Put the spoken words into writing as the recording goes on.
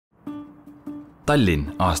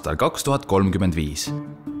Tallinn aastal 2035.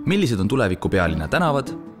 Millised on tuleviku pealinna tänavad,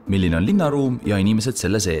 milline on linnaruum ja inimesed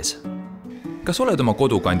selle sees? Kas oled oma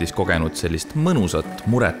kodukandis kogenud sellist mõnusat,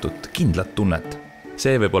 muretut, kindlat tunnet?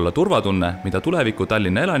 See võib olla turvatunne, mida tuleviku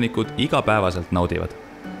Tallinna elanikud igapäevaselt naudivad.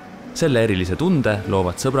 Selle erilise tunde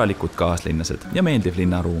loovad sõbralikud kaaslinnased ja meeldiv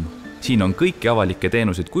linnaruum. Siin on kõiki avalikke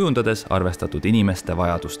teenuseid kujundades arvestatud inimeste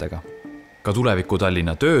vajadustega. Ka tuleviku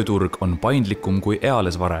Tallinna tööturg on paindlikum kui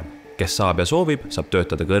eales varem. Kes saab ja soovib, saab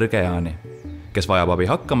töötada kõrge eani. Kes vajab abi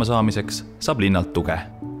hakkamasaamiseks, saab linnalt tuge.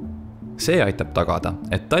 See aitab tagada,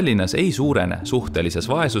 et Tallinnas ei suurene suhtelises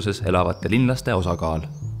vaesuses elavate linlaste osakaal.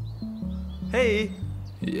 Hei!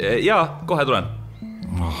 Jaa, kohe tulen.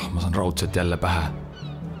 Ma saan raudselt jälle pähe.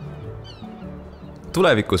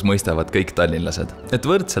 Tulevikus mõistavad kõik tallinlased, et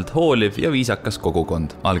võrdselt hooliv ja viisakas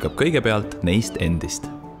kogukond algab kõigepealt neist endist.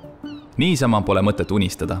 Niisama pole mõtet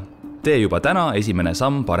unistada. Tee juba täna esimene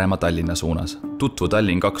samm parema Tallinna suunas. Tutvu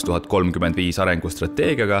Tallinn 2035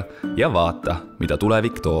 arengustrateegiaga ja vaata, mida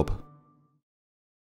tulevik toob.